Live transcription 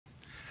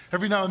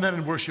Every now and then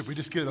in worship, we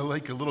just get a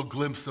little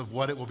glimpse of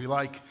what it will be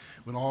like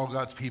when all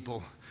God's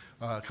people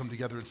come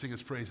together and sing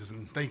His praises.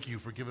 And thank you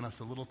for giving us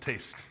a little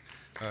taste,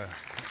 Daniel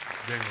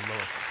and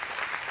Lois.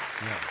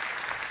 Yeah.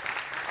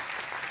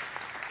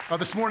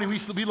 This morning, we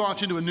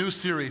launch into a new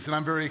series, and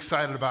I'm very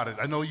excited about it.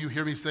 I know you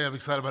hear me say I'm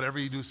excited about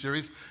every new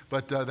series,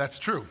 but that's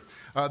true.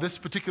 This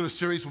particular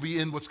series will be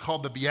in what's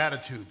called the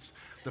Beatitudes,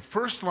 the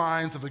first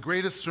lines of the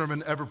greatest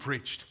sermon ever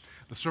preached,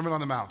 the Sermon on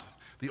the Mount,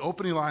 the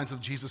opening lines of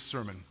Jesus'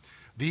 sermon.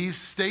 These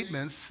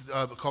statements,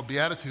 called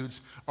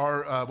Beatitudes,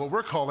 are what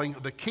we're calling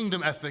the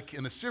kingdom ethic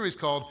in a series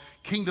called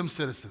Kingdom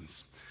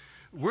Citizens.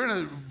 We're in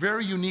a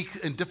very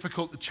unique and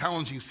difficult,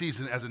 challenging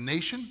season as a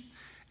nation,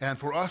 and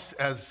for us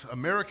as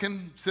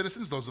American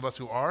citizens, those of us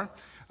who are,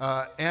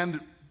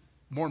 and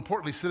more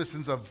importantly,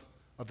 citizens of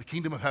the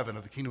kingdom of heaven,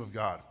 of the kingdom of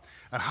God.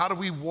 And how do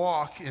we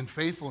walk in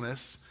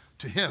faithfulness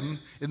to Him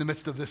in the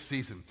midst of this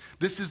season?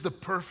 This is the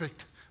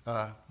perfect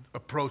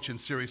approach and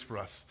series for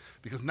us,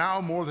 because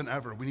now more than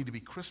ever, we need to be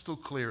crystal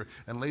clear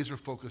and laser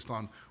focused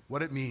on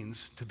what it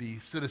means to be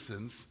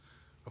citizens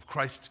of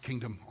Christ's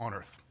kingdom on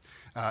earth.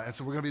 And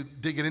so we're going to be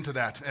digging into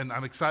that. And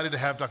I'm excited to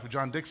have Dr.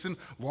 John Dickson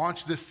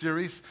launch this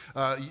series.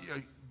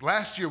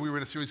 Last year, we were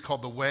in a series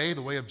called The Way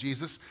of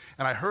Jesus,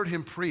 and I heard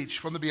him preach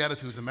from the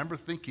Beatitudes. I remember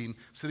thinking,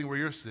 sitting where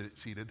you're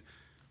seated,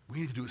 we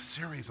need to do a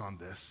series on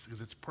this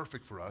because it's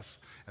perfect for us,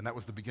 and that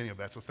was the beginning of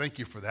that. So thank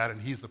you for that, and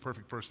he's the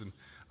perfect person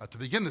to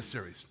begin this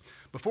series.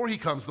 Before he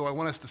comes, though, I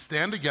want us to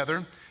stand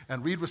together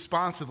and read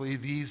responsively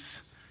these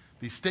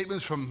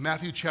statements from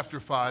Matthew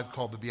chapter 5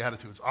 called the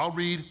Beatitudes. I'll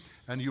read,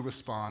 and you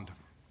respond.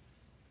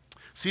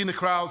 Seeing the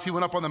crowds, he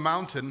went up on the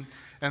mountain,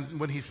 and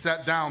when he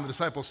sat down, the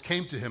disciples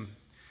came to him,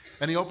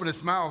 and he opened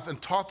his mouth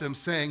and taught them,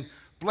 saying,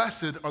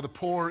 "Blessed are the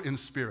poor in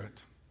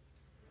spirit.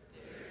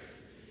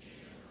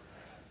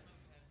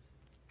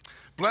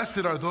 Blessed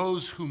are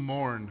those who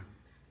mourn.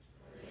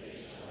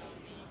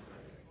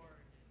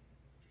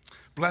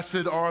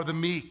 Blessed are the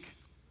meek.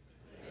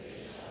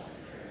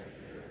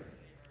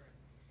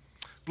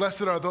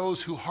 Blessed are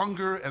those who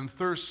hunger and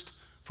thirst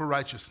for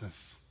righteousness.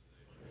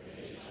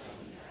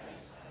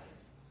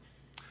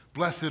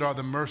 Blessed are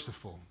the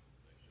merciful.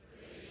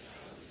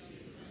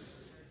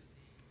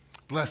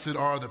 Blessed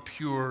are the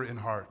pure in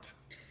heart.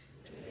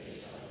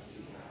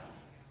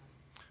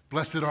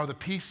 Blessed are the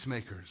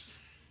peacemakers.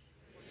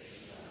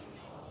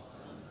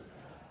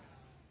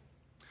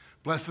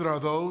 Blessed are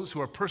those who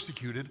are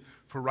persecuted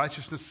for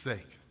righteousness'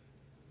 sake.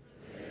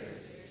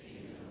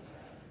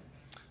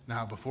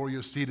 Now, before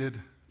you're seated,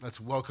 let's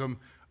welcome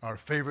our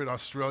favorite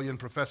Australian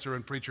professor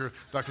and preacher,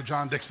 Dr.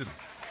 John Dickson.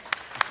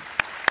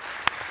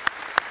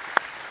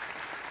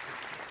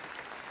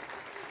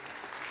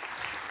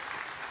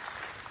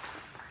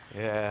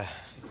 Yeah,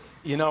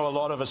 you know a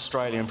lot of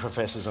Australian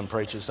professors and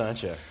preachers,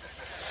 don't you?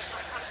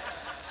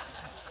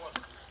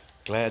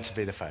 Glad to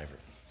be the favourite.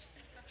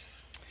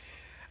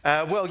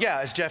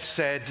 As Jeff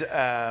said,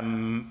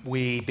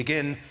 we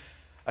begin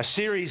a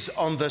series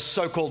on the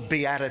so-called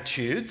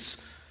Beatitudes,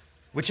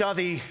 which are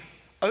the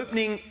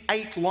opening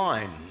 8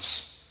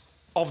 lines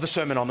of the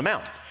Sermon on the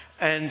Mount.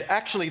 And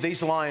actually,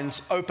 these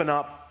lines open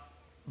up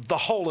the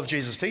whole of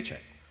Jesus' teaching.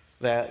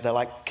 They're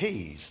like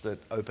keys that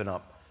open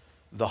up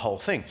the whole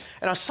thing.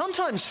 And I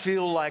sometimes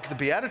feel like the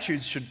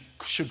Beatitudes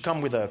should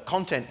come with a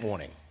content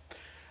warning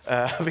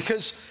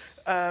because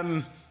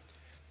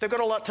they've got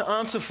a lot to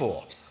answer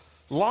for.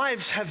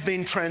 Lives have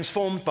been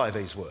transformed by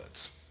these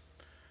words.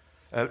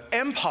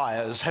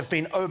 Empires have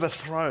been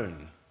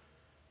overthrown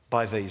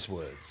by these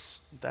words.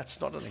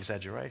 That's not an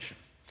exaggeration.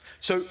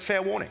 So,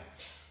 fair warning.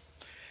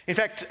 In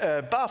fact,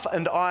 Buff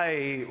and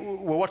I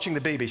were watching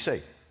the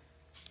BBC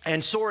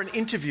and saw an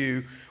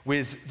interview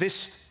with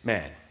this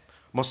man,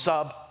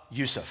 Mossab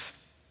Youssef.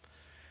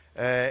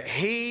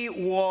 He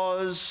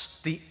was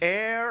the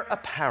heir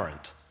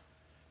apparent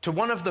to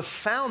one of the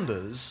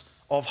founders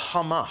of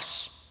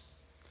Hamas.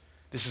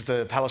 This is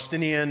the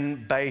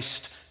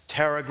Palestinian-based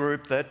terror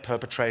group that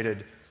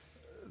perpetrated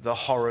the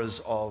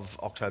horrors of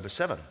October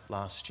 7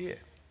 last year.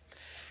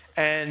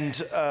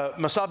 And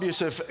Mossab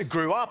Youssef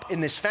grew up in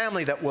this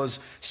family that was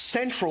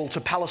central to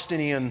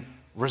Palestinian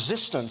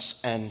resistance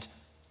and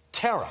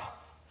terror.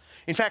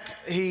 In fact,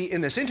 he,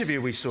 in this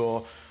interview we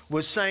saw,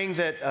 was saying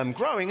that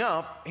growing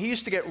up, he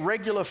used to get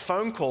regular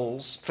phone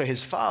calls for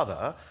his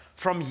father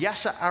from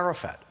Yasser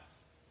Arafat,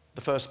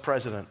 the first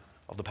president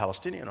of the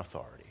Palestinian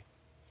Authority.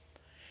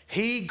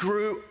 He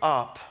grew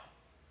up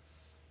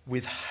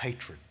with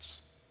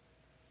hatreds.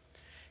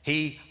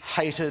 He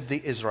hated the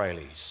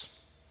Israelis,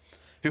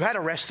 who had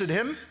arrested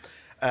him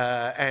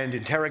and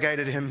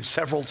interrogated him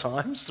several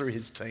times through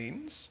his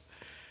teens.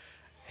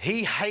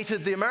 He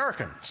hated the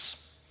Americans,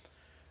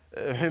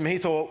 whom he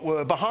thought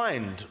were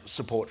behind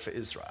support for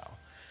Israel.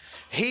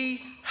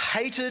 He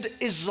hated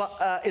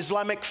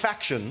Islamic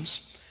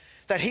factions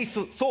that he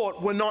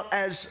thought were not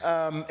as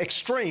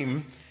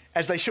extreme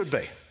as they should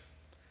be.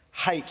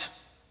 Hate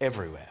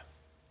everywhere.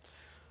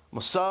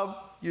 Mossab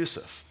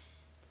Youssef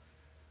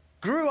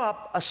grew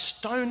up a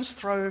stone's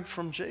throw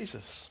from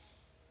Jesus,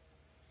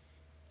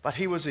 but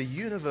he was a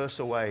universe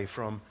away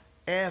from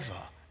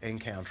ever,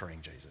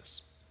 encountering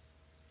Jesus.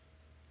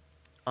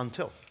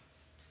 Until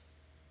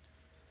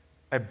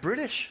a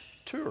British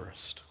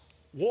tourist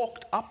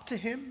walked up to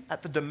him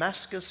at the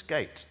Damascus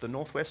Gate, the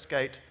northwest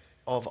gate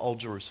of Old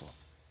Jerusalem,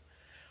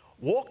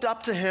 walked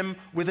up to him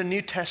with a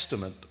New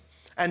Testament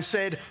and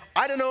said,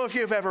 I don't know if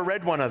you've ever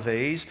read one of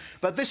these,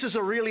 but this is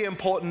a really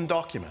important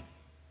document.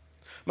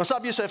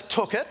 Musab Yusuf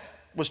took it,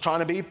 was trying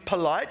to be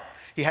polite.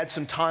 He had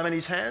some time in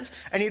his hands,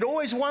 and he'd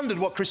always wondered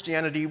what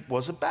Christianity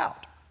was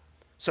about.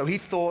 So he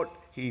thought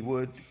he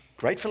would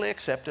gratefully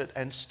accept it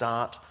and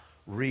start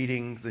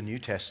reading the New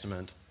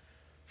Testament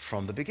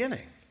from the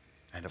beginning.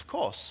 And of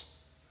course,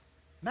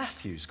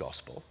 Matthew's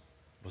gospel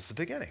was the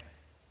beginning.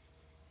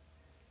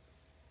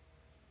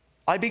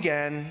 I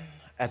began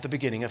at the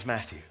beginning of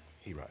Matthew,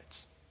 he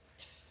writes.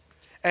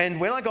 And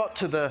when I got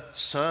to the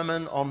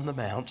Sermon on the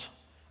Mount,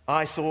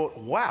 I thought,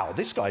 wow,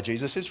 this guy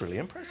Jesus is really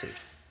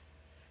impressive.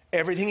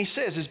 Everything he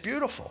says is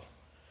beautiful.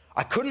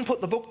 I couldn't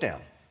put the book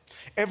down.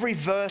 Every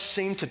verse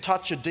seemed to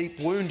touch a deep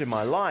wound in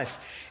my life.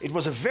 It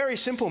was a very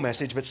simple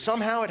message, but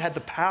somehow it had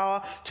the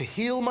power to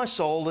heal my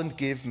soul and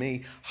give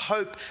me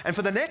hope. And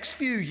for the next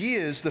few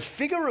years, the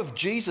figure of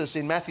Jesus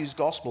in Matthew's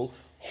gospel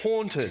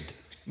haunted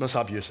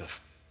Musab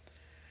Yusuf.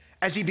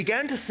 As he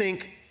began to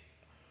think,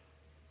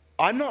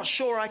 I'm not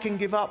sure I can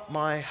give up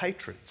my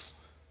hatreds,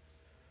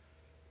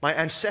 my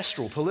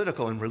ancestral,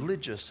 political, and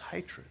religious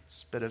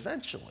hatreds. But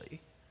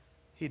eventually,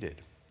 he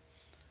did.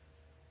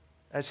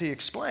 As he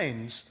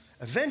explains,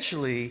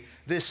 eventually,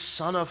 this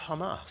son of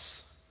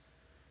Hamas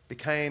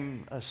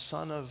became a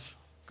son of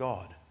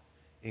God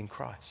in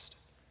Christ.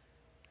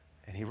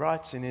 And he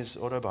writes in his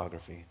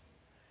autobiography,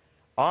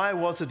 I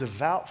was a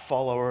devout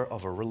follower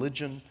of a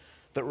religion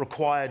that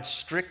required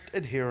strict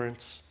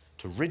adherence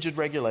to rigid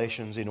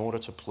regulations in order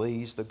to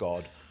please the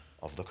God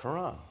of the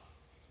Quran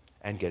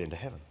and get into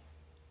heaven.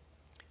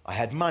 I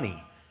had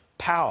money,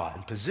 power,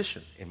 and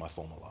position in my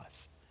former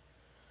life.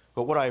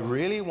 But what I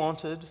really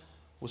wanted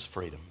was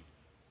freedom.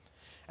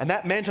 And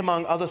that meant,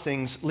 among other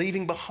things,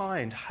 leaving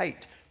behind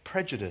hate,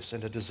 prejudice,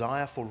 and a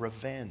desire for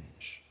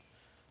revenge.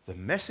 The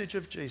message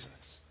of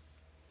Jesus,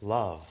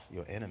 love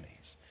your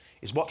enemies,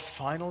 is what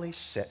finally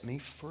set me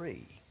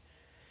free.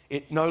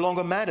 It no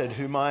longer mattered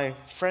who my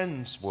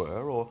friends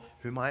were or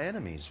who my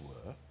enemies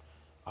were.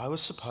 I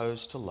was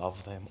supposed to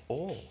love them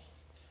all.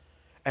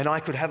 And I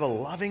could have a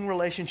loving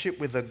relationship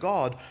with a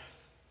God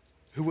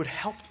who would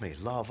help me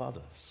love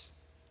others.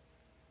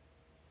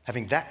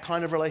 Having that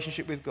kind of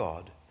relationship with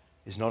God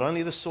is not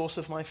only the source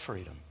of my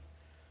freedom,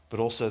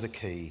 but also the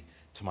key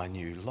to my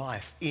new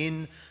life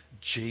in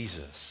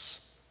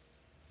Jesus.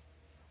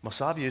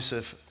 Musab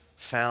Yusuf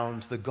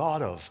found the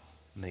God of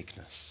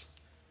meekness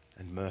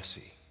and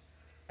mercy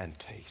and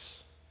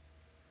peace.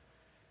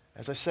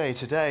 As I say,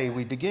 today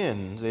we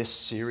begin this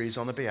series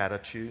on the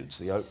Beatitudes,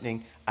 the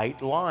opening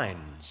 8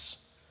 lines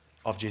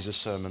of Jesus'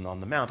 Sermon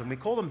on the Mount. And we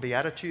call them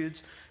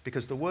Beatitudes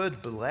because the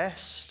word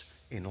blessed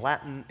in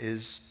Latin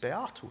is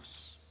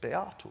beatus,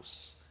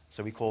 beatus.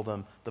 So we call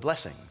them the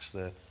blessings,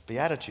 the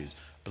Beatitudes.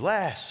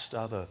 Blessed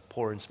are the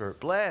poor in spirit.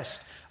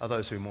 Blessed are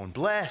those who mourn.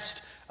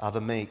 Blessed are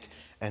the meek,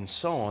 and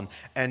so on.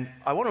 And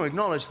I want to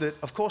acknowledge that,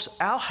 of course,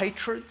 our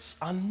hatreds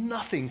are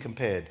nothing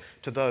compared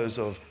to those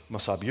of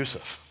Musab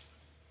Yusuf.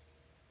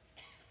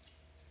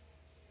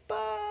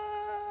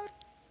 But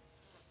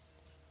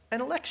an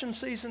election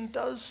season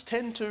does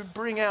tend to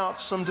bring out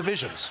some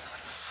divisions.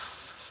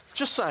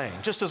 Just saying,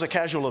 just as a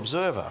casual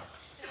observer.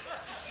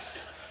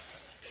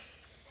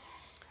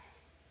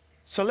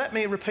 So let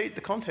me repeat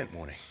the content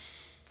warning.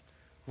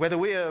 Whether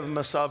we are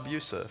Musab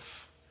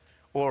Yusuf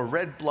or a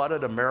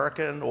red-blooded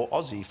American or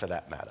Aussie for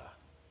that matter,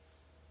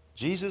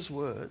 Jesus'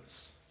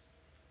 words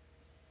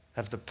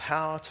have the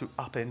power to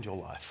upend your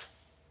life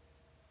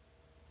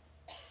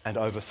and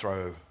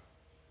overthrow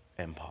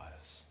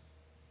empires.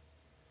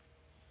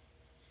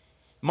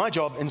 My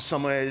job, in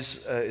some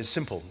ways, is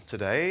simple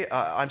today.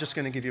 I'm just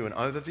going to give you an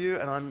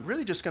overview, and I'm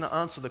really just going to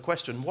answer the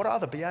question, what are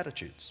the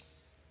Beatitudes?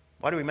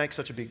 Why do we make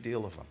such a big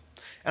deal of them?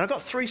 And I've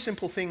got 3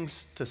 simple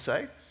things to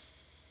say.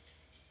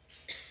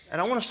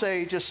 And I want to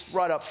say just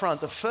right up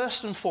front that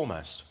first and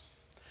foremost,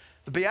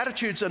 the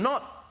Beatitudes are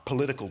not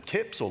political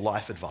tips or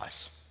life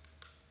advice.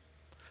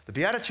 The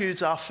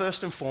Beatitudes are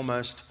first and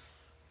foremost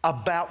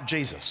about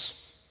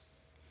Jesus.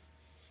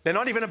 They're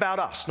not even about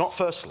us, not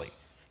firstly.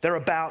 They're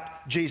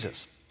about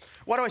Jesus.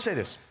 Why do I say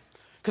this?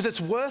 Because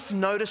it's worth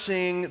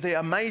noticing the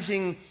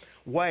amazing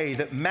way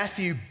that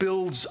Matthew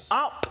builds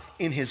up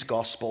in his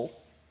gospel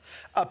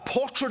a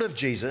portrait of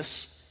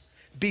Jesus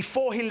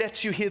before he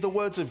lets you hear the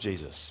words of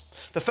Jesus.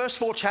 The first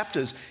 4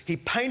 chapters, he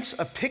paints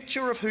a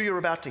picture of who you're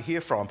about to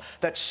hear from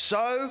that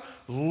so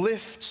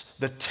lifts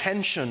the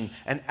tension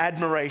and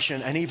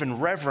admiration and even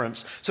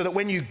reverence so that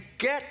when you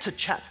get to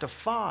chapter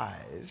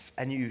 5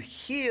 and you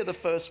hear the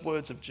first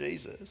words of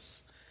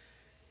Jesus,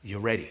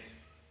 you're ready.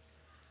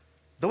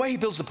 The way he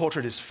builds the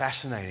portrait is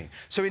fascinating.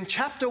 So in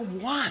chapter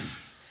 1,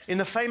 in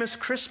the famous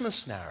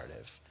Christmas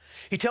narrative,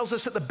 He tells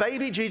us that the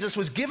baby Jesus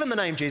was given the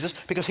name Jesus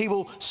because he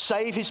will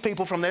save his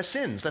people from their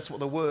sins. That's what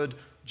the word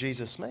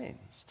Jesus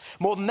means.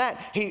 More than that,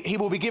 he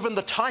will be given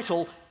the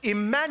title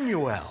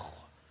Emmanuel.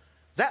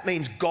 That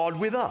means God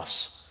with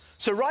us.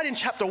 So right in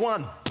chapter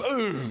 1,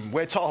 boom,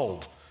 we're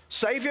told,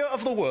 Savior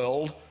of the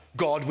world,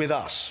 God with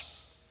us.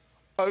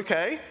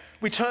 Okay,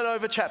 we turn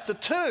over chapter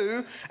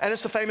 2, and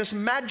it's the famous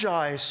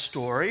Magi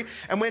story,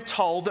 and we're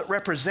told that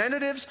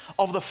representatives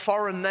of the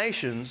foreign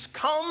nations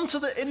come to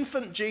the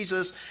infant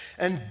Jesus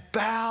and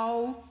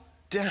bow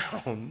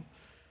down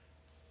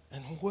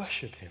and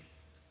worship him.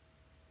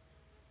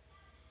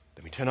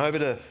 Then we turn over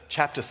to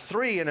chapter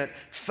 3, and at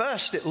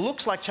first it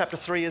looks like chapter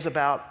 3 is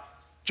about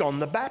John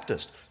the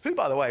Baptist, who,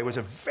 by the way, was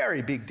a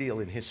very big deal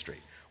in history,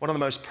 one of the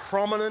most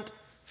prominent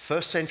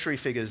first century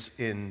figures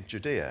in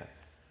Judea.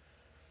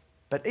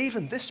 But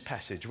even this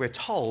passage, we're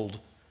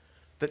told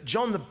that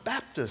John the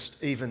Baptist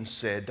even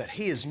said that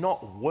he is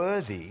not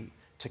worthy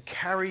to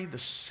carry the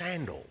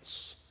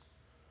sandals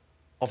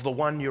of the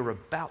one you're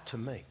about to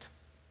meet.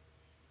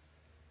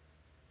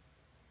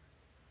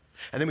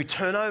 And then we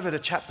turn over to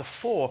chapter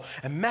 4,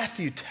 and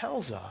Matthew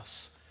tells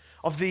us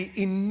of the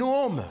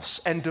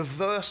enormous and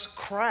diverse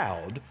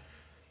crowd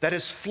that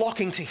is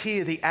flocking to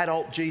hear the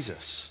adult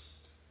Jesus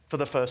for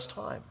the first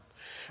time.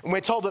 And we're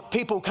told that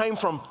people came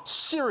from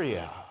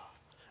Syria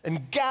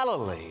and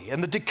Galilee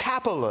and the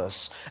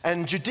Decapolis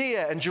and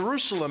Judea and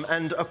Jerusalem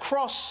and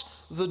across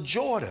the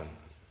Jordan.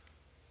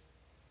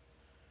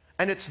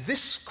 And it's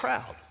this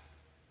crowd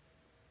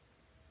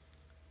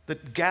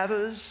that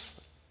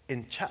gathers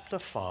in chapter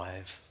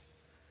 5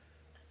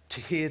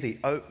 to hear the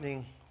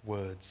opening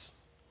words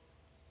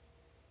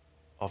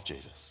of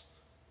Jesus.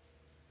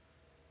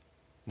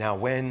 Now,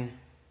 when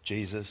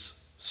Jesus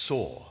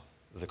saw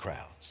the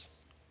crowds,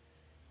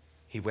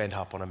 he went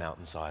up on a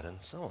mountainside and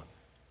so on.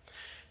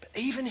 But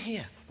even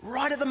here,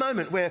 right at the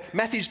moment where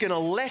Matthew's going to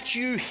let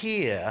you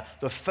hear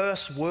the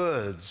first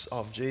words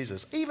of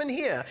Jesus, even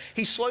here,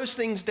 he slows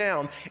things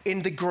down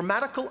in the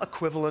grammatical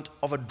equivalent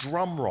of a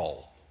drum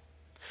roll.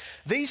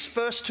 These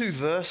first 2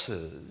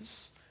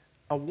 verses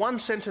are one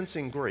sentence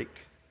in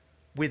Greek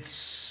with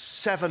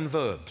 7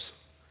 verbs.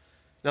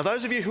 Now,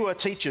 those of you who are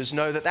teachers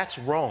know that that's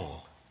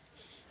wrong.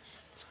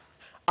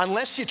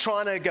 Unless you're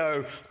trying to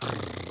go...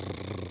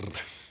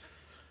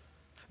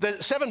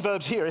 The 7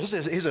 verbs here,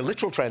 here's a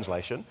literal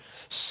translation.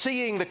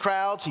 Seeing the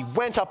crowds, he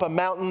went up a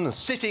mountain, and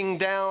sitting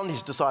down,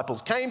 his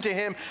disciples came to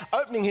him,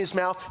 opening his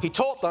mouth, he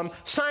taught them,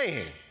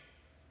 saying.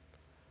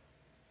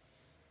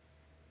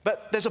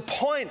 But there's a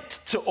point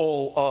to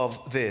all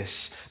of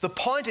this. The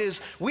point is,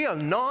 we are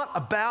not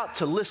about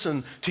to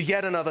listen to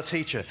yet another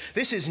teacher.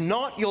 This is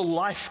not your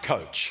life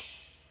coach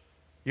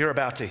you're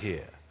about to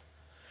hear.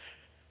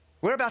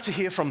 We're about to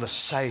hear from the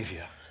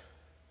Savior,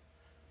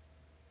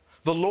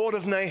 the Lord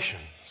of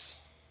nations,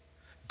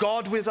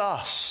 God with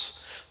us,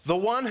 the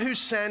one whose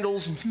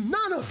sandals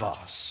none of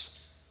us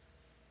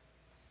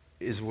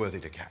is worthy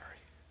to carry.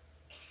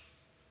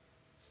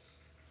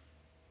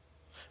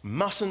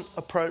 Mustn't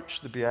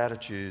approach the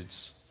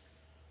Beatitudes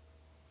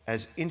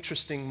as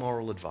interesting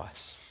moral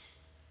advice,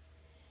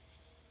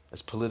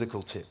 as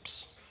political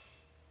tips,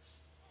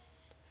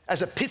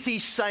 as a pithy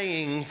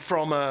saying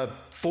from a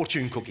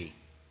fortune cookie.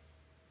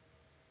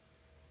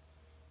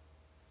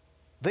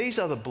 These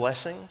are the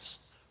blessings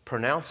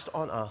pronounced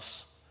on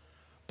us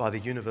by the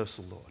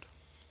universal Lord.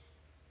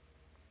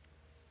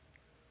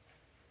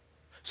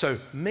 So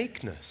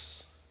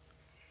meekness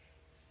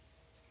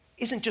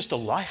isn't just a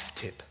life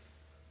tip.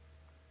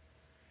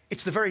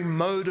 It's the very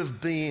mode of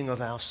being of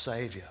our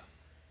Savior.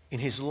 In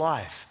his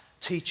life,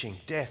 teaching,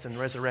 death, and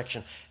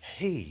resurrection,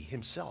 he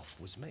himself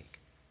was meek.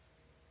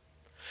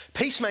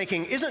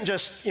 Peacemaking isn't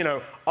just,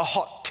 a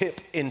hot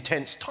tip in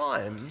tense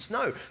times.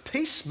 No,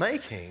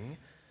 peacemaking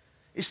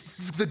is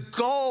the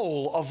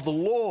goal of the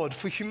Lord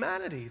for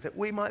humanity, that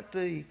we might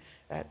be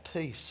at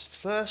peace.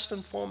 First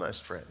and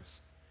foremost, friends,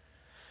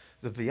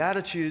 the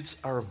Beatitudes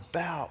are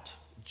about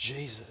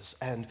Jesus,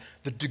 and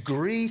the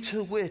degree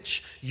to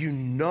which you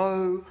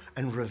know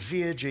and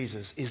revere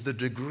Jesus is the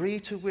degree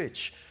to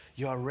which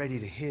you are ready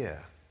to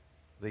hear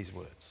these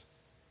words.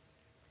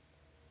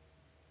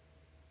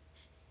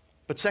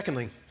 But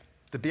secondly,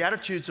 the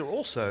Beatitudes are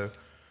also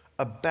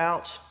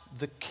about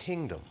the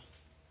kingdom.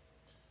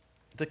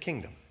 The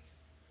kingdom.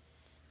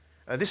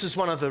 This is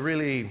one of the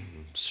really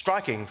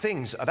striking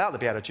things about the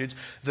Beatitudes,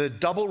 the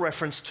double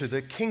reference to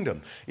the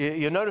kingdom.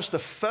 You notice the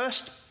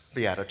first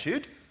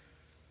Beatitude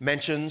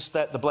mentions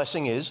that the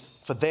blessing is,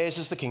 for theirs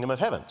is the kingdom of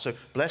heaven. So,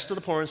 blessed are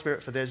the poor in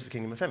spirit, for theirs is the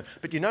kingdom of heaven.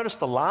 But you notice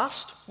the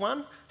last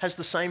one has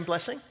the same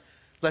blessing.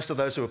 Blessed are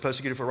those who are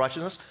persecuted for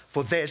righteousness,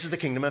 for theirs is the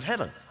kingdom of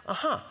heaven.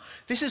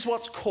 This is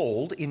what's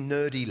called, in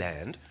nerdy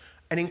land,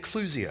 an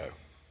inclusio.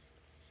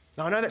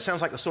 Now, I know that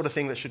sounds like the sort of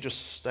thing that should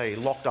just stay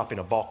locked up in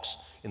a box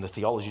in the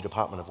theology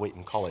department of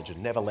Wheaton College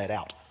and never let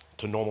out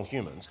to normal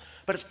humans.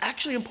 But it's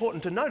actually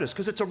important to notice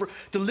because it's a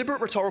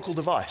deliberate rhetorical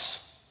device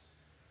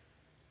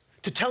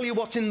to tell you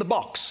what's in the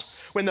box.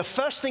 When the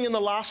first thing and the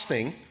last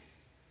thing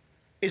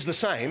is the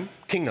same,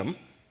 kingdom,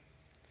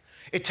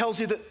 it tells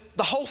you that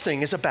the whole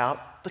thing is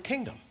about the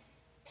kingdom.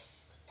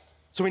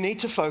 So we need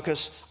to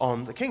focus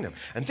on the kingdom.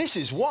 And this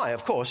is why,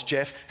 of course,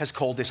 Jeff has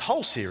called this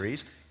whole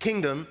series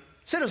Kingdom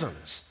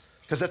Citizens,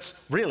 because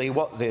that's really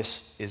what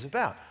this is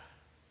about.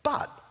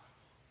 But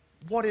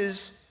what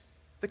is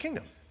the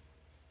kingdom?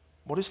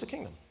 What is the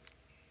kingdom?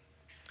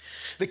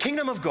 The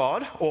kingdom of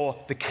God, or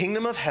the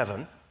kingdom of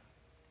heaven,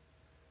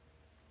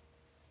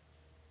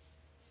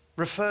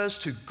 refers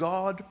to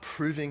God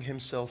proving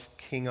himself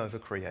king over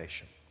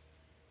creation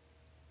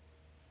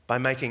by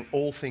making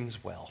all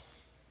things well,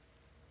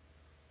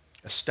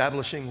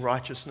 establishing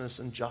righteousness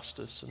and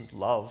justice and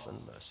love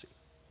and mercy.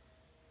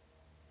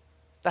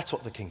 That's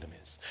what the kingdom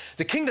is.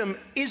 The kingdom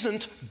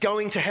isn't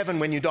going to heaven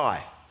when you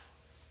die.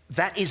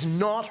 That is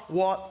not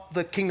what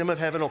the kingdom of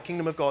heaven or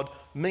kingdom of God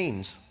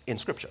means in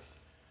Scripture.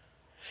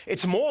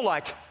 It's more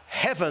like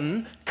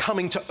heaven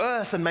coming to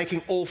earth and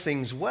making all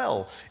things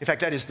well. In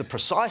fact, that is the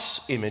precise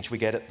image we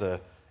get at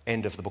the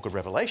end of the book of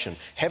Revelation.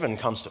 Heaven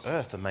comes to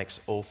earth and makes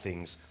all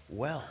things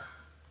well.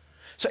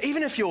 So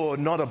even if you're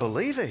not a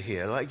believer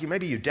here, like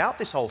maybe you doubt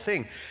this whole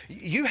thing,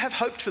 you have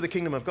hoped for the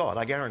kingdom of God,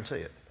 I guarantee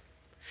it.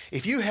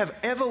 If you have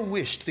ever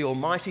wished the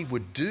Almighty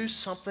would do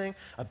something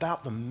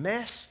about the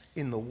mess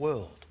in the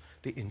world,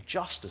 the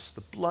injustice,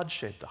 the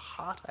bloodshed, the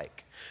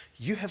heartache,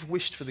 you have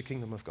wished for the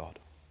kingdom of God,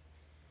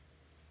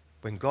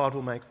 when God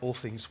will make all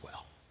things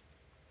well.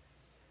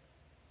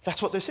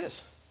 That's what this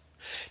is.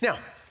 Now,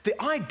 the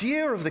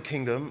idea of the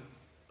kingdom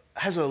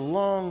has a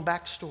long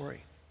backstory.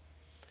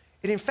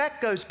 It in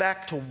fact goes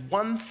back to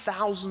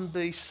 1000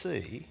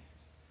 BC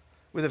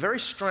with a very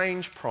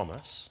strange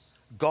promise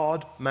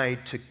God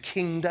made to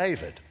King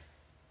David.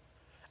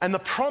 And the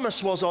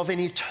promise was of an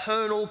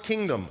eternal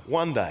kingdom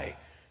one day.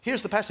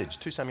 Here's the passage,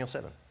 2 Samuel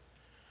 7.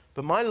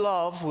 But my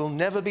love will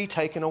never be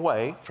taken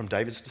away from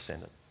David's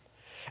descendant,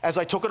 as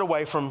I took it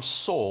away from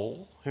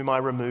Saul, whom I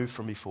removed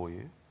from before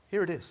you.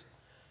 Here it is.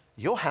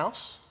 Your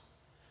house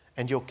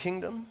and your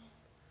kingdom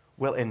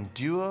will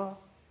endure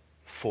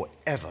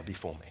forever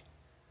before me.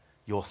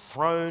 Your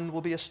throne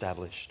will be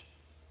established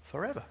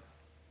forever.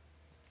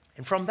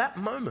 And from that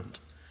moment,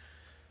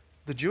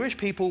 the Jewish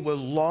people were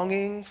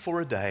longing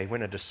for a day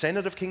when a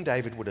descendant of King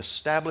David would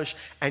establish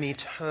an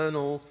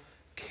eternal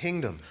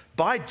kingdom.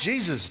 By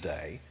Jesus'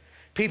 day,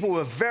 people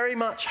were very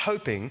much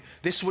hoping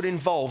this would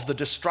involve the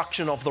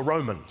destruction of the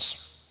Romans.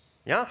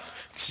 Yeah?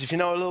 Because if you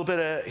know a little bit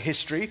of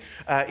history,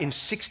 in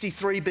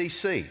 63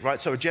 BC,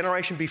 right, so a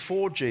generation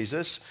before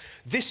Jesus,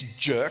 this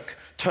jerk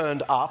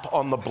turned up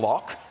on the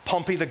block,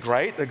 Pompey the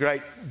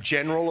great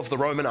general of the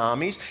Roman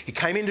armies. He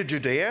came into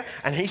Judea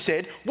and he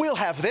said, we'll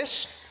have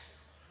this.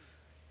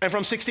 And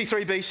from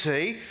 63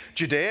 BC,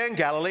 Judea and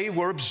Galilee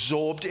were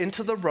absorbed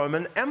into the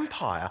Roman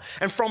Empire.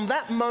 And from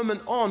that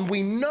moment on,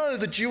 we know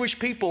the Jewish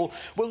people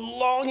were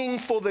longing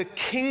for the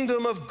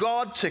kingdom of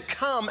God to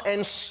come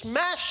and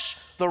smash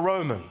the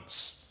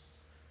Romans.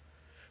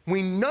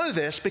 We know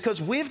this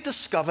because we've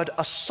discovered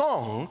a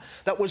song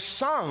that was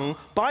sung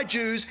by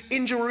Jews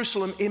in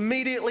Jerusalem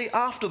immediately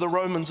after the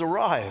Romans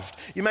arrived.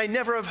 You may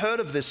never have heard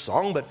of this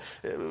song, but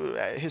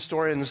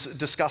historians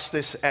discuss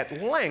this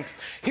at length.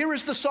 Here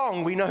is the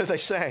song we know they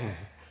sang.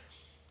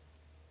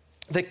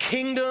 The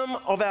kingdom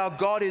of our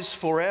God is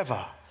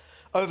forever,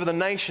 over the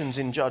nations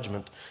in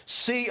judgment.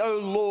 See, O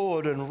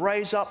Lord, and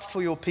raise up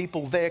for your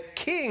people their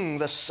king,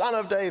 the son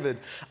of David.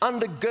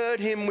 Undergird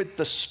him with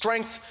the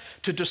strength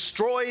to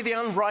destroy the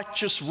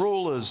unrighteous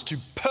rulers, to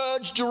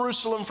purge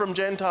Jerusalem from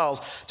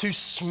Gentiles, to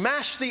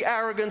smash the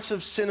arrogance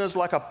of sinners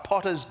like a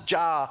potter's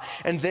jar,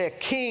 and their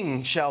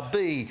king shall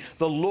be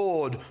the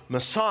Lord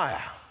Messiah.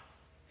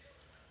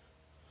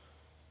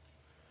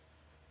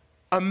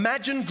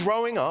 Imagine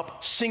growing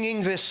up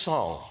singing this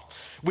song,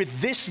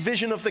 with this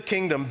vision of the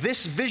kingdom,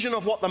 this vision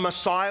of what the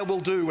Messiah will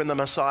do when the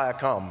Messiah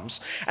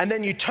comes. And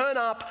then you turn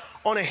up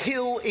on a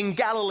hill in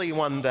Galilee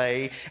one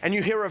day and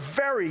you hear a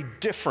very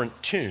different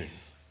tune.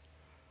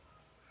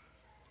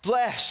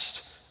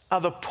 Blessed are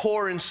the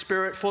poor in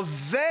spirit, for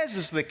theirs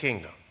is the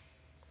kingdom.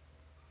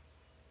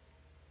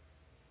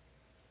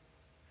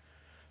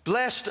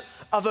 Blessed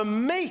are the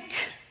meek.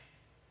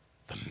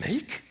 The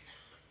meek?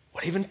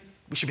 What, even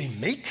we should be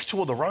meek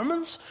toward the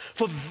Romans?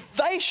 For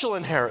they shall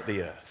inherit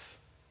the earth.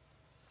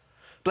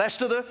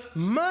 Blessed are the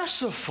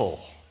merciful.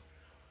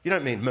 You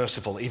don't mean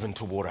merciful even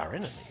toward our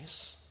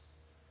enemies.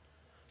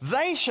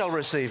 They shall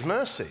receive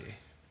mercy.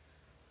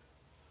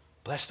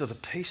 Blessed are the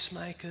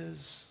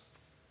peacemakers.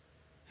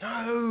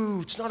 No,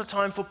 it's not a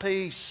time for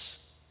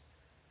peace.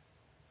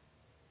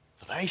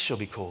 For they shall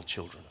be called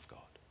children of God.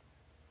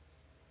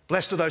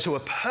 Blessed are those who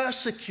are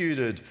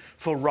persecuted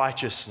for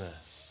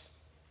righteousness.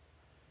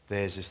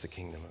 Theirs is the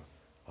kingdom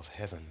of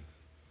heaven.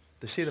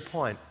 Do you see the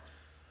point?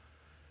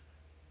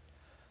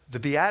 The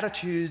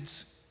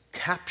Beatitudes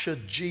capture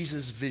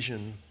Jesus'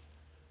 vision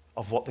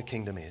of what the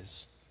kingdom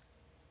is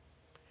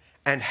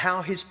and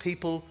how his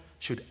people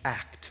should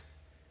act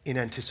in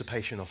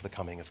anticipation of the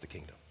coming of the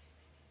kingdom.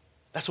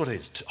 That's what it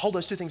is. Hold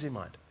those two things in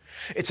mind.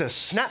 It's a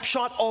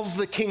snapshot of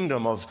the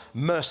kingdom of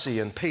mercy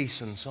and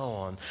peace and so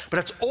on, but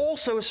it's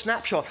also a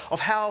snapshot of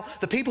how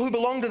the people who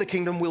belong to the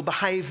kingdom will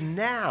behave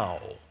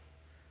now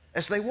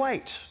as they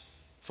wait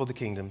for the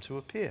kingdom to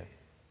appear.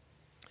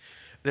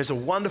 There's a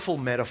wonderful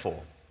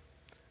metaphor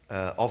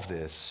of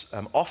this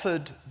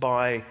offered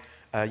by,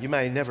 you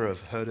may never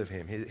have heard of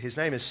him. His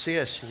name is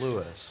C.S.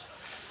 Lewis.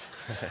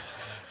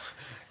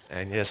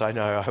 And yes, I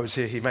know, I was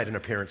here. He made an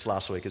appearance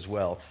last week as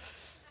well.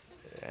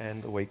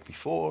 And the week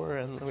before,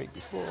 and the week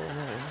before.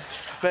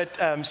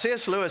 But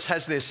C.S. Lewis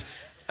has this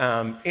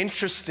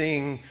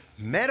interesting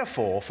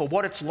metaphor for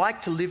what it's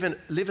like to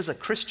live as a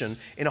Christian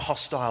in a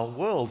hostile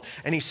world.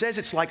 And he says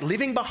it's like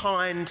living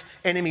behind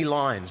enemy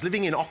lines,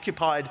 living in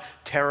occupied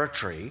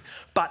territory,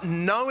 but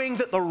knowing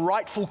that the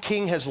rightful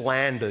king has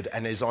landed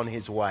and is on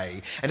his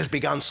way and has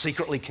begun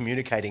secretly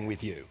communicating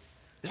with you.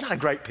 Isn't that a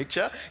great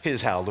picture?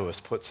 Here's how Lewis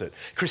puts it.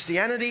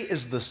 Christianity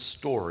is the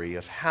story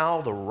of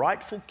how the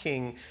rightful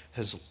king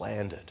has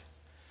landed.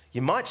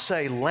 You might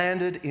say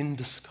landed in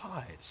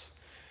disguise,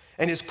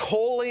 and is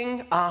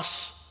calling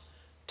us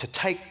to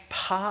take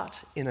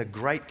part in a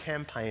great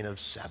campaign of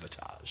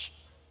sabotage.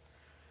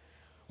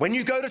 When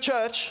you go to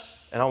church,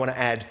 and I want to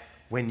add,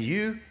 when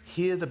you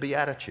hear the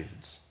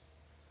Beatitudes,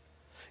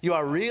 you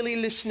are really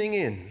listening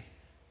in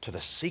to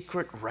the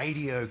secret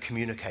radio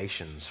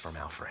communications from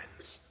our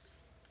friends.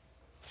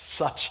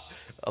 Such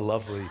a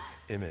lovely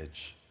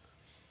image.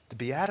 The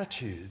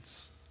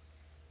Beatitudes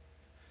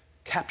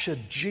capture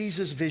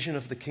Jesus' vision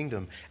of the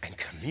kingdom and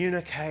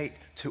communicate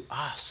to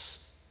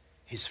us,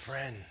 his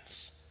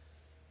friends,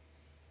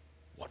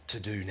 what to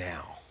do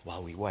now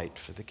while we wait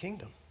for the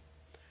kingdom.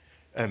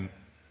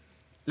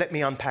 Let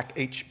me unpack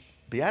each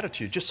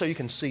beatitude just so you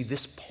can see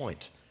this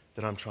point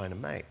that I'm trying to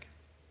make.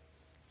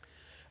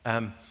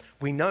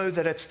 We know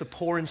that it's the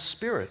poor in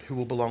spirit who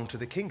will belong to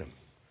the kingdom.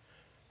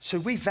 So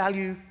we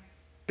value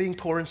being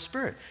poor in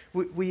spirit.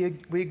 We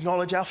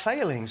acknowledge our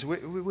failings.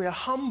 We are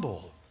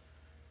humble.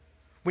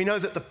 We know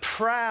that the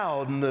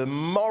proud and the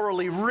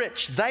morally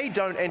rich, they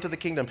don't enter the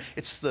kingdom.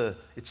 It's the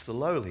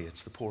lowly,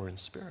 it's the poor in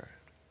spirit.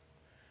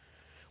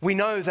 We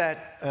know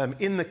that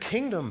in the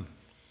kingdom,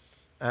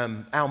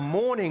 our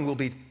mourning will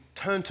be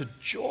turned to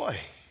joy.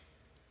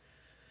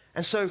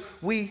 And so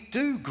we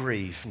do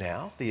grieve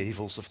now the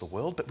evils of the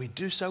world, but we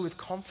do so with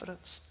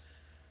confidence,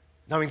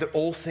 knowing that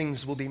all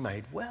things will be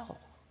made well.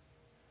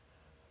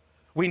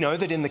 We know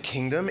that in the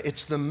kingdom,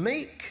 it's the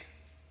meek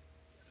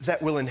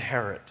that will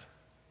inherit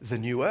the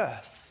new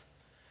earth.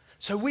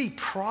 So we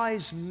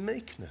prize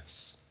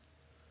meekness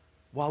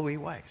while we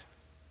wait.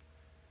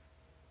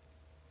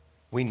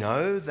 We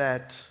know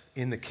that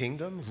in the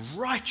kingdom,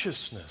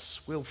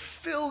 righteousness will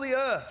fill the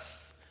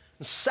earth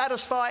and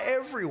satisfy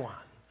everyone.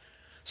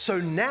 So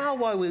now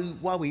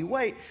while we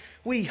wait,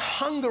 we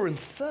hunger and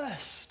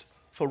thirst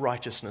for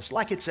righteousness,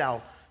 like it's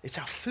our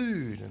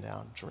food and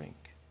our drink.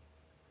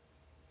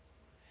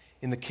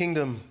 In the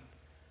kingdom,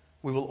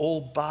 we will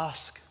all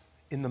bask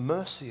in the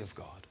mercy of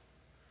God.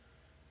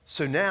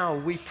 So now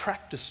we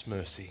practice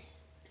mercy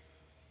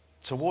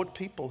toward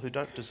people who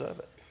don't deserve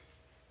it.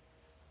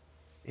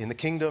 In the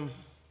kingdom,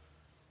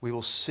 we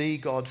will see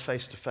God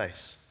face to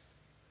face.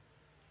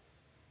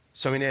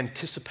 So in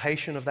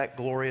anticipation of that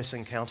glorious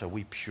encounter,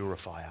 we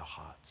purify our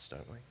hearts,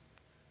 don't we?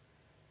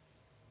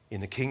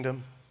 In the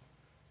kingdom,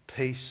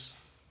 peace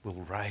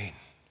will reign.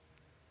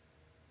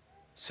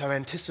 So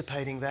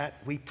anticipating that,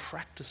 we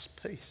practice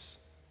peace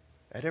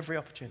at every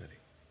opportunity.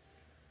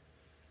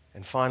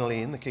 And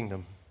finally, in the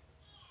kingdom,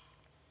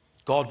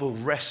 God will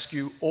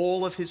rescue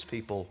all of his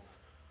people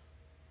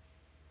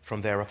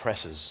from their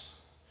oppressors,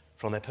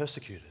 from their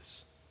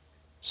persecutors.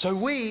 So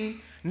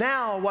we,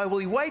 now, while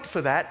we wait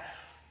for that,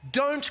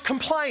 don't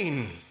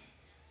complain.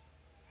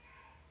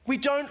 We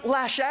don't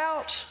lash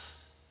out.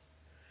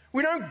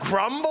 We don't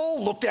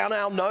grumble, look down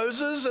our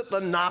noses at the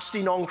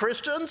nasty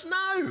non-Christians.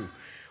 No,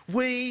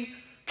 we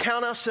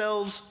count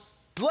ourselves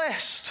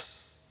blessed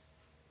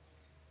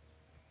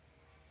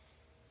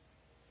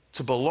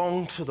to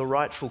belong to the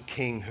rightful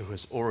king who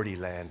has already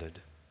landed.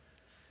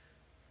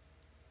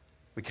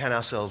 We count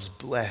ourselves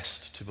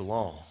blessed to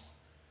belong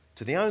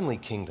to the only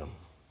kingdom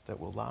that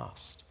will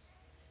last.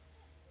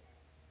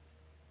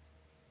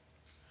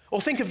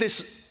 Or think of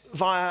this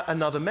via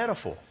another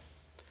metaphor.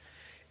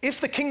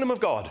 If the kingdom of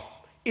God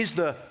is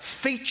the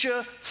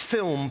feature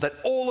film that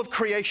all of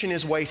creation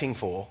is waiting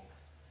for,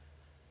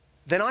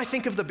 then I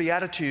think of the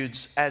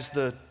Beatitudes as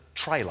the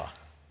trailer,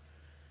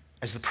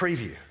 as the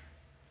preview.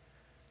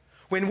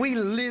 When we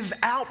live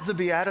out the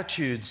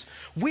Beatitudes,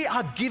 we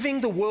are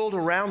giving the world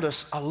around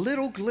us a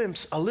little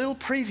glimpse, a little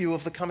preview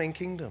of the coming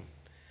kingdom.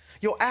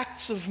 Your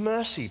acts of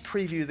mercy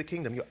preview the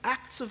kingdom. Your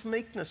acts of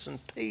meekness and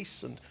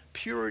peace and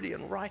purity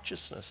and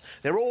righteousness,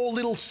 they're all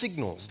little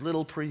signals,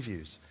 little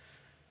previews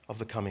of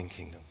the coming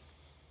kingdom.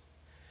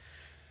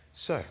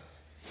 So,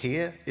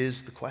 here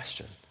is the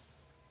question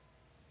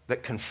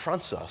that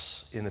confronts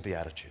us in the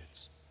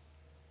Beatitudes.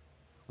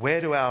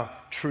 Where do our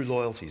true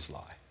loyalties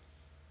lie?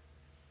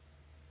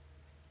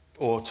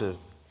 Or to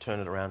turn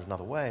it around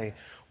another way,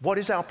 what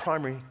is our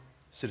primary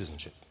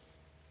citizenship?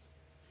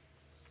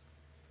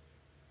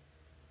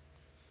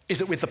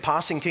 Is it with the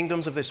passing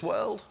kingdoms of this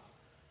world?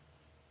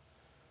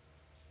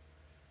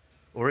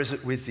 Or is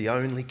it with the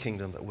only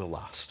kingdom that will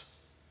last?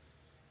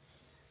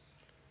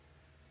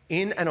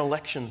 In an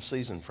election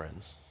season,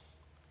 friends,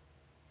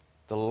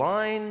 the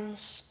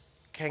lines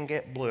can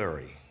get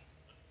blurry.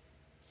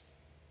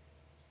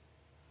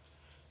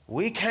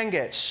 We can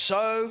get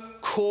so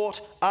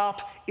caught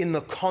up in the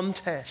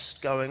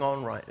contest going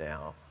on right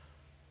now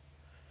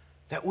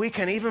that we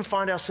can even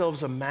find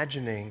ourselves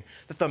imagining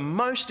that the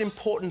most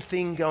important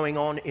thing going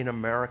on in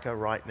America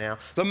right now,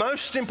 the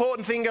most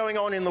important thing going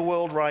on in the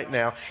world right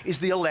now, is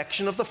the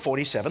election of the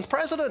 47th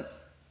president.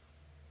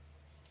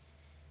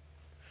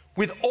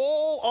 With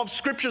all of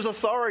Scripture's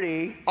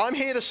authority, I'm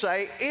here to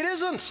say it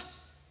isn't.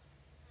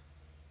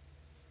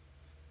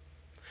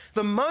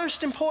 The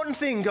most important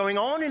thing going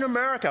on in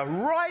America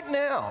right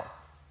now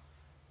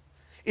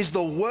is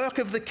the work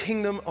of the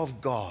kingdom of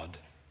God.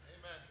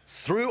 Amen.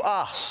 Through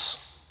us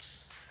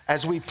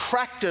as we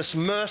practice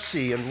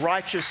mercy and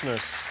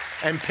righteousness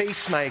and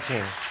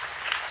peacemaking.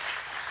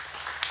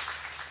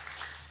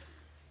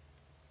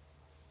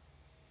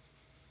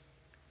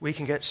 We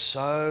can get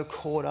so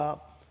caught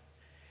up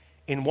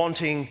in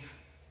wanting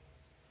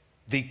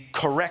the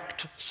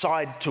correct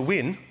side to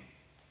win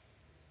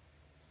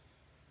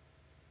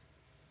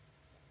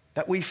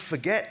that we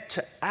forget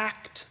to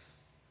act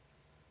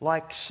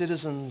like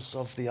citizens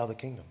of the other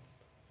kingdom.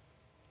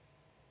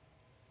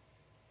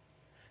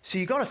 So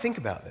you've got to think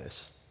about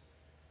this.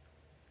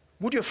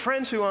 Would your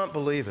friends who aren't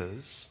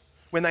believers,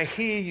 when they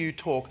hear you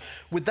talk,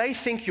 would they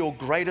think your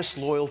greatest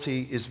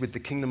loyalty is with the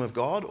kingdom of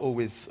God or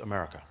with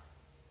America?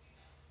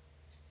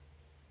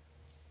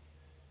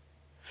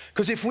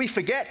 Because if we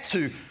forget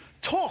to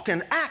talk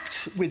and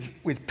act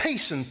with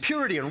peace and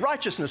purity and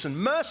righteousness and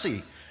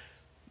mercy,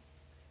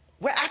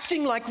 we're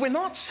acting like we're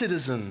not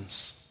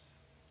citizens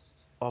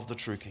of the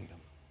true kingdom.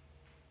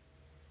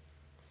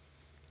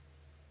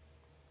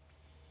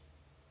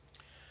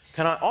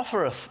 Can I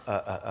offer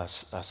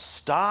a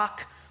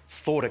stark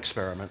thought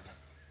experiment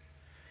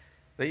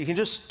that you can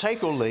just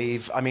take or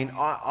leave? I mean,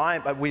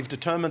 we've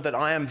determined that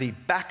I am the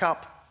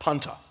backup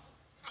punter.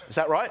 Is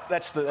that right?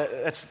 That's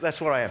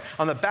what I am.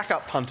 I'm the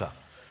backup punter,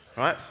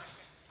 right?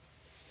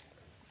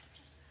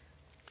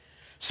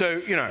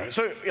 So,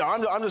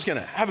 I'm just going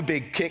to have a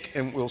big kick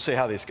and we'll see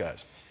how this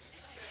goes.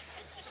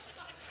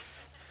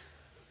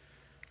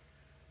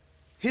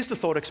 Here's the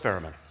thought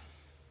experiment.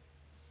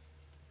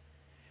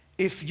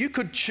 If you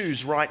could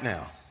choose right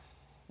now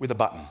with a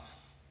button,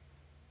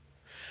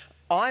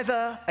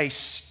 either a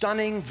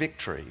stunning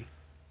victory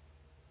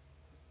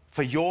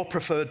for your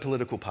preferred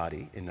political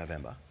party in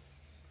November,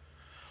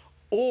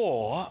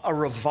 or a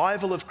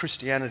revival of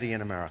Christianity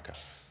in America,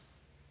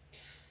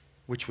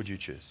 which would you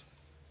choose?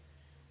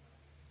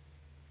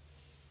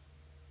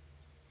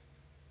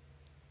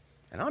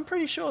 And I'm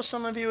pretty sure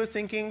some of you are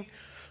thinking,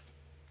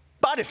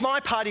 but if my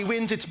party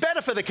wins, it's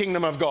better for the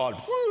kingdom of God.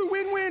 Woo,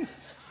 win-win.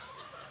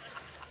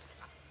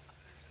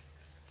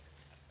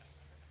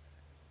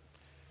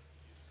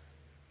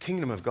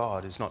 Kingdom of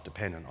God is not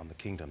dependent on the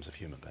kingdoms of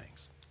human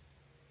beings.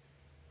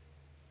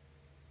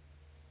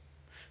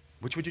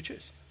 Which would you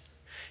choose?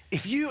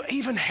 If you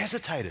even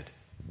hesitated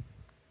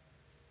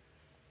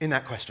in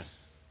that question,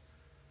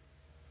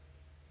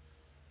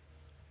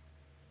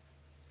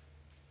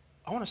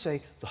 I want to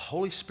say the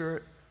Holy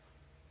Spirit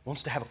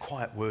wants to have a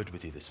quiet word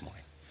with you this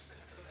morning.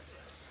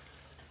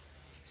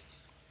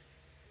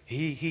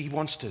 He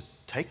wants to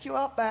take you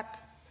out back.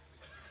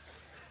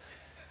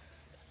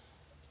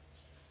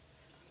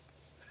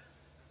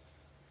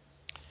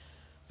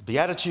 The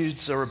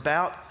Beatitudes are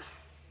about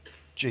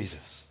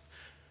Jesus.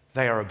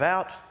 They are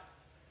about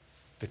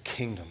the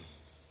kingdom.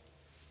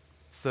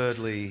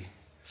 Thirdly,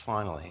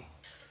 finally,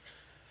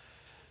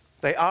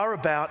 they are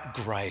about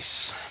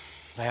grace.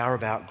 They are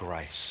about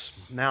grace.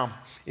 Now,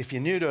 if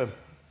you're new to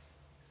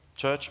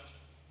church,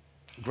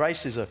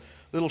 grace is a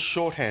little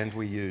shorthand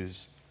we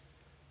use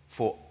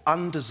for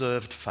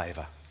undeserved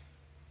favor.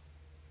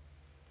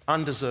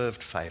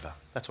 Undeserved favor.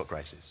 That's what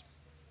grace is.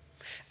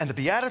 And the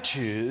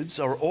Beatitudes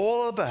are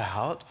all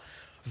about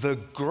the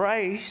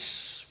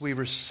grace we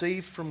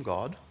receive from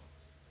God,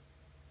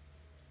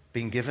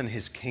 being given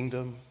his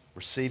kingdom,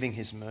 receiving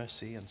his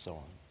mercy, and so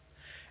on,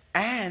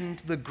 and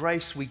the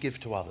grace we give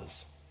to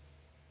others.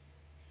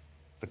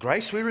 The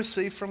grace we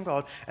receive from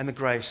God and the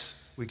grace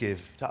we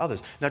give to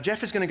others. Now,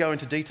 Jeff is going to go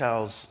into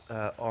details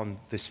on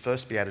this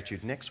first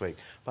Beatitude next week,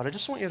 but I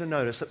just want you to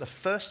notice that the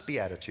first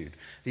Beatitude,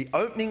 the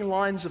opening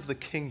lines of the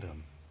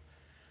kingdom,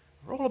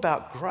 are all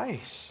about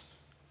grace.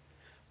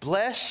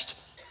 Blessed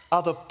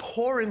are the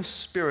poor in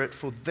spirit,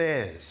 for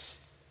theirs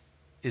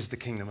is the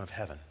kingdom of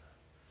heaven.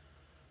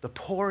 The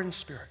poor in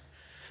spirit.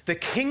 The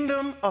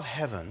kingdom of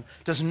heaven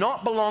does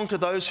not belong to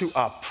those who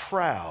are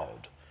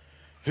proud,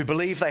 who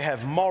believe they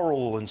have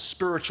moral and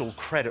spiritual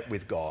credit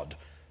with God.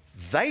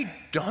 They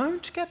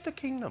don't get the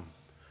kingdom.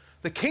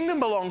 The kingdom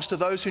belongs to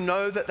those who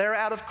know that they're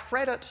out of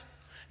credit.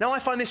 Now, I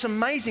find this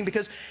amazing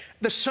because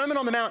the Sermon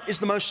on the Mount is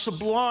the most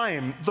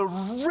sublime, the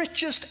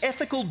richest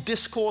ethical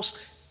discourse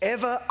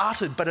ever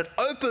uttered, but it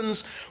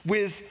opens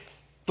with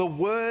the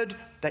word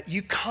that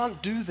you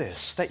can't do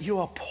this, that you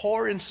are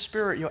poor in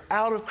spirit, you're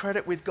out of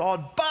credit with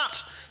God,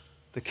 but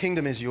the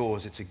kingdom is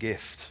yours, it's a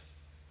gift.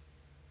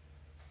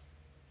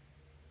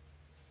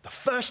 The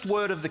first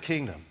word of the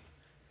kingdom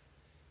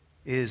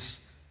is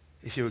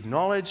if you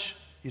acknowledge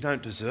you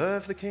don't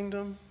deserve the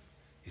kingdom,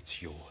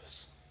 it's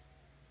yours.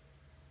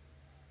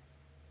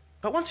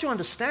 But once you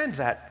understand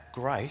that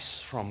grace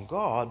from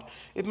God,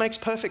 it makes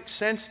perfect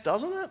sense,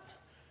 doesn't it,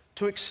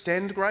 to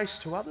extend grace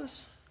to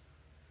others?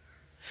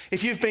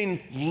 If you've been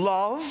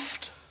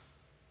loved,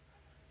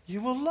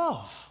 you will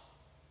love.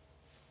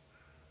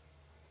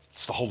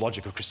 It's the whole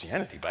logic of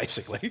Christianity,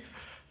 basically.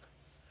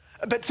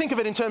 But think of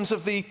it in terms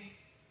of the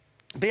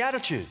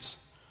Beatitudes.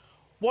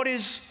 What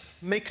is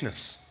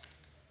meekness?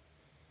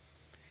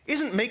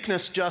 Isn't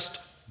meekness just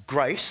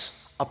grace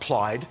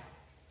applied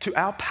to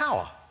our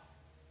power?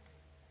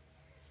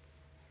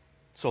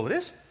 That's all it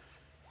is.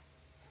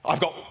 I've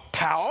got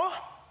power,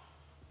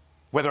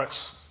 whether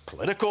it's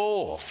political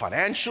or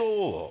financial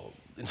or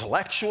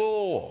intellectual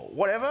or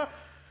whatever,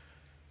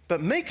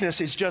 but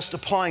meekness is just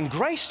applying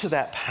grace to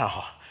that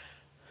power.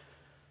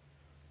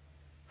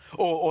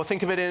 Or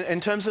think of it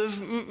in terms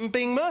of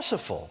being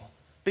merciful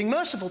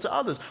to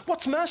others.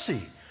 What's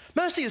mercy?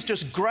 Mercy is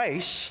just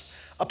grace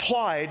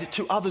applied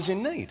to others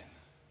in need.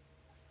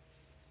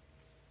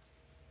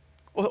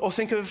 Or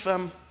think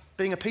of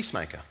being a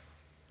peacemaker.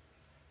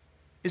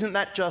 Isn't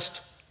that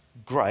just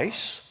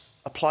grace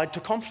applied to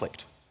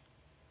conflict?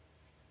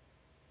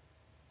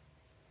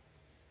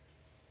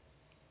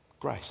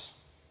 Grace.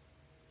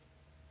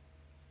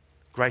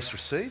 Grace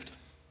received,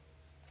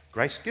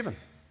 grace given.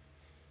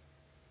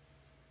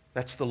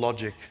 That's the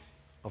logic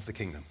of the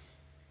kingdom.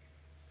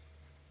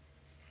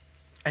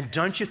 And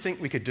don't you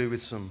think we could do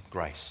with some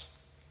grace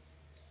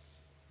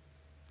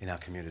in our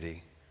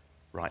community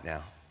right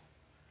now?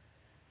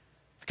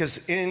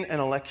 Because in an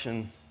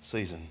election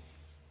season,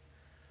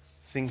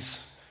 things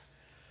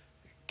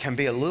can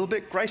be a little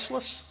bit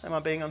graceless. Am I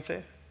being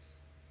unfair?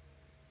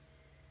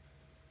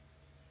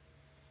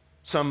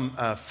 Some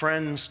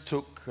friends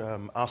took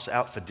us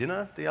out for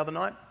dinner the other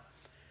night.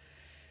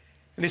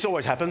 And this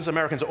always happens.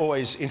 Americans are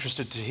always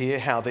interested to hear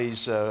how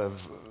these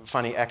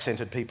funny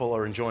accented people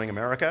are enjoying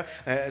America.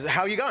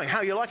 How are you going? How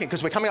are you liking it?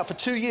 Because we're coming up for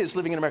 2 years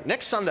living in America.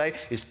 Next Sunday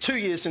is 2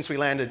 years since we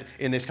landed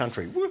in this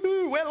country.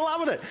 Woohoo, we're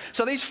loving it.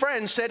 So these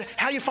friends said,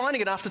 how are you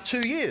finding it after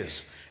 2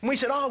 years? And we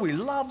said, oh, we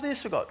love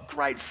this. We've got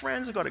great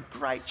friends. We've got a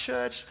great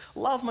church.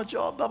 Love my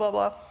job, blah, blah,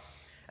 blah.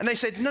 And they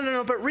said,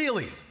 no, but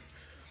really?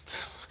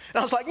 And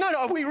I was like,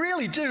 no, we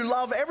really do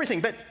love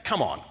everything. But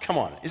come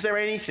on. Is there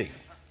anything?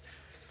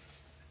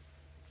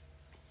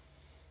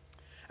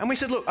 And we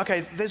said, look,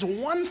 okay, there's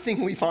one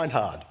thing we find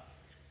hard.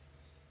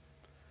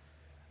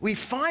 We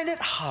find it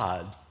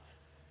hard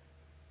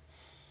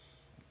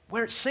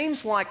where it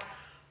seems like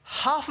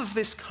half of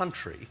this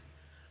country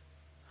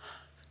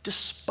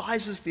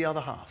despises the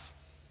other half.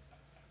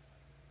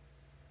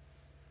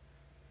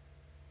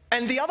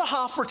 And the other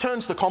half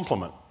returns the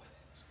compliment.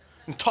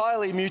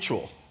 Entirely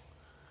mutual.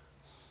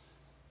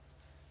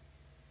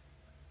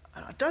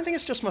 And I don't think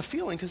it's just my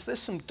feeling, because there's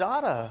some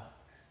data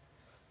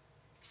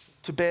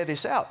to bear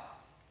this out.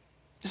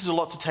 This is a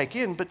lot to take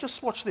in, but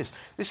just watch this.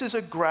 This is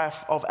a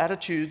graph of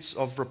attitudes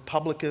of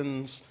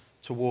Republicans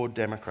toward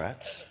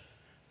Democrats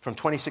from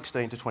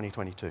 2016 to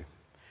 2022.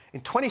 In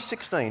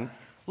 2016,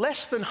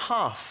 less than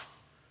half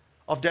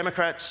of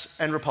Democrats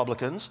and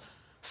Republicans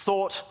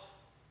thought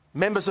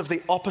members of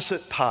the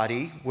opposite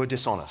party were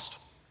dishonest.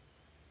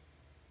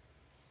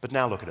 But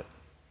now look at it.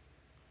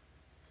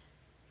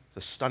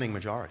 The stunning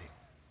majority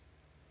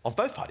of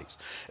both parties.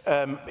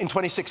 In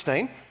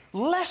 2016,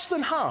 less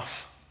than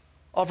half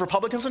of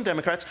Republicans and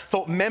Democrats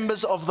thought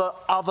members of the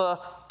other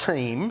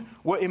team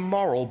were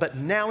immoral, but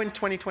now in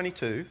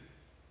 2022,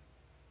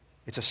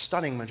 it's a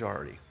stunning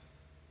majority.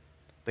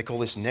 They call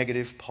this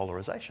negative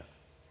polarization.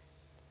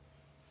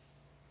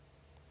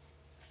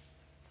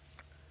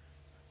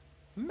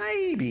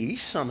 Maybe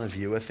some of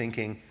you are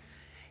thinking,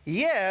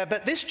 yeah,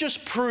 but this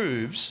just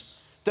proves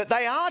that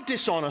they are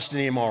dishonest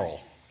and immoral.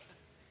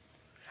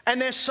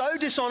 And they're so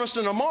dishonest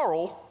and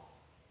immoral,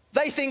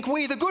 they think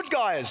we, the good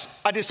guys,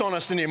 are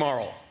dishonest and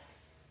immoral.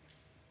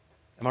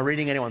 Am I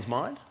reading anyone's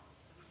mind?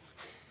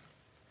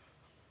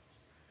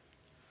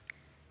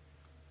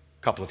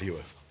 A couple of you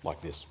are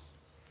like this.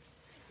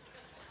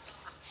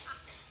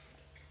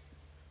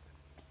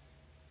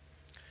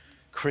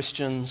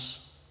 Christians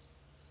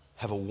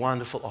have a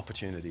wonderful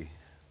opportunity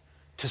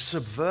to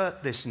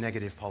subvert this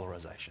negative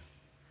polarization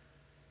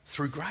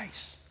through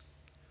grace.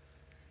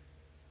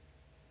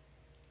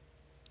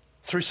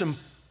 Through some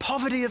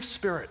poverty of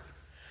spirit.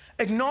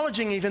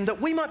 Acknowledging even that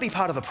we might be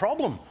part of the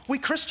problem. We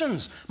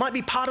Christians might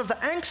be part of the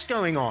angst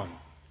going on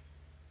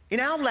in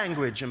our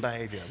language and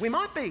behavior. We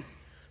might be.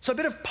 So a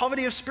bit of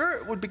poverty of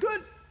spirit would be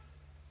good.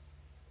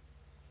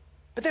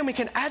 But then we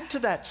can add to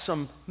that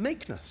some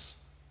meekness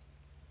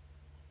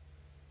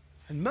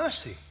and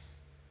mercy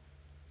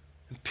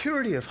and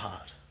purity of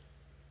heart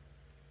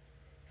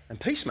and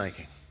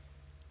peacemaking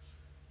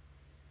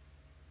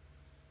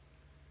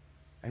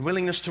and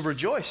willingness to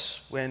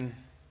rejoice when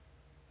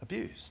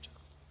abused.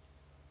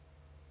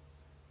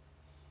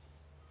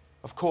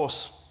 Of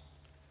course,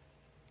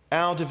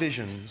 our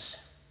divisions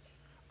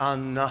are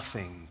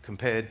nothing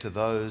compared to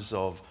those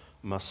of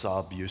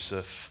Masab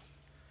Yusuf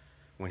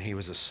when he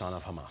was a son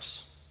of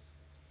Hamas.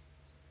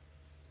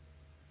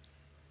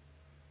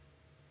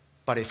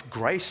 But if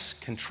grace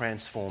can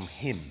transform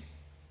him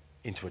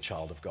into a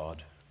child of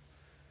God,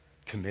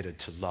 committed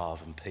to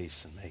love and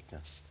peace and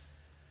meekness,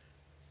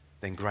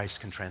 then grace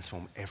can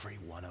transform every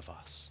one of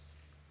us.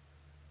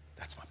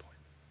 That's my point.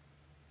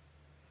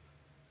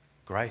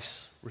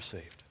 Grace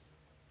received,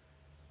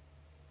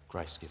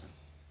 grace given.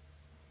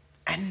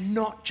 And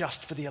not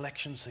just for the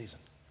election season.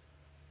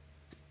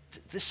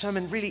 This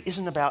sermon really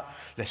isn't about,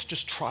 let's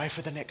just try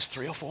for the next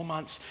 3 or 4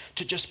 months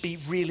to just be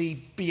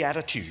really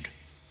beatitude.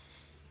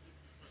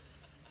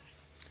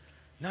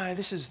 No,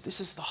 this is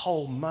the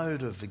whole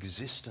mode of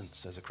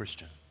existence as a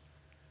Christian,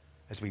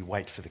 as we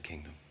wait for the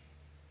kingdom.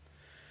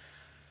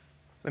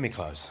 Let me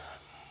close.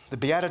 The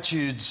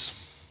Beatitudes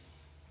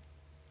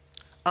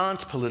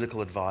aren't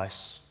political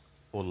advice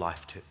or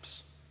life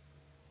tips.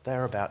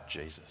 They're about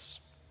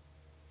Jesus.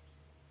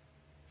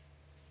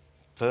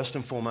 First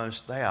and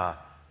foremost, they are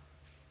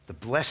the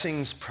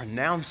blessings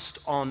pronounced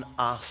on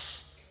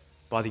us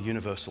by the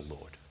universal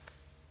Lord.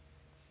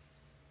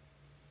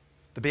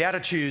 The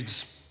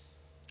Beatitudes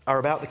are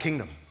about the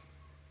kingdom.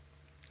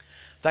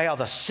 They are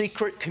the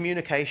secret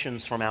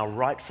communications from our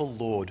rightful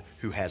Lord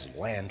who has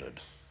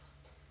landed.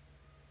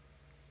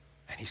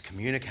 And he's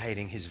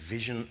communicating his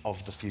vision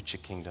of the future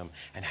kingdom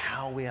and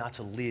how we are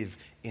to live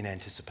in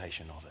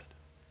anticipation of it.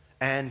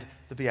 And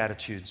the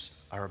Beatitudes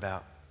are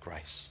about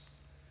grace.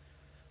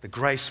 The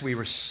grace we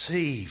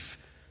receive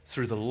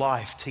through the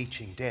life,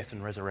 teaching, death,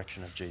 and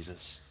resurrection of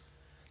Jesus.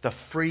 The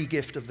free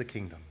gift of the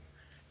kingdom.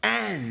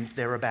 And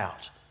they're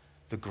about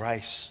the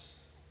grace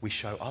we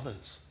show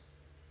others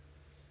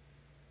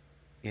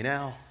in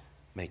our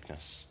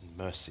meekness and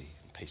mercy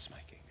and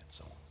peacemaking and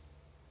so on.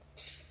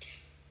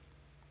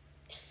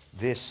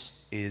 This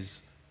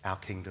is our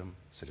kingdom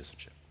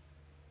citizenship.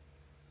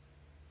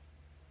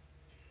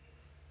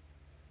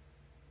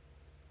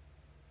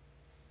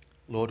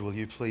 Lord, will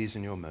you please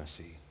in your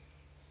mercy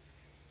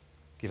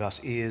give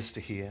us ears to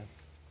hear,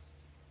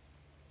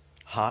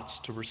 hearts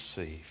to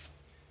receive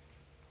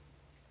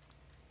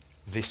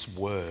this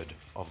word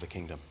of the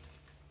kingdom.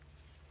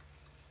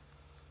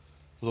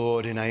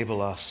 Lord,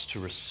 enable us to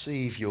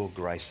receive your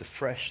grace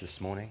afresh this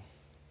morning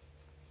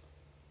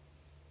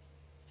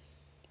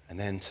and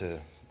then to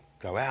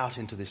go out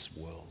into this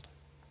world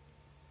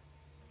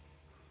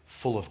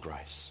full of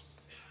grace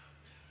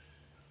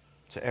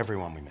to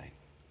everyone we meet.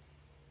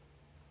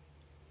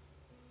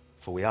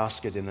 For we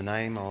ask it in the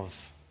name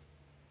of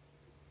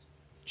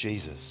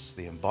Jesus,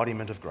 the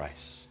embodiment of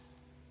grace,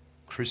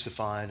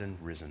 crucified and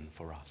risen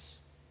for us.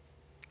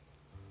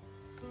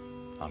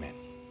 Amen.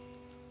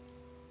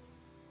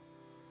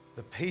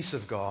 The peace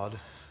of God,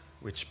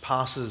 which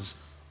passes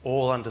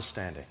all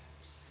understanding,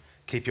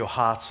 keep your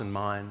hearts and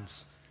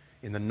minds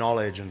in the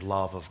knowledge and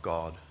love of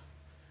God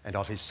and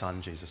of his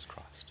Son, Jesus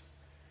Christ.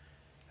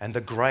 And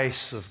the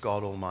grace of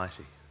God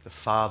Almighty, the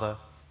Father,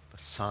 the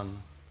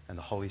Son, and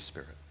the Holy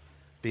Spirit,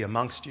 be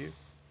amongst you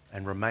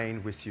and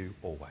remain with you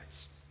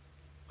always.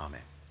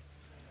 Amen.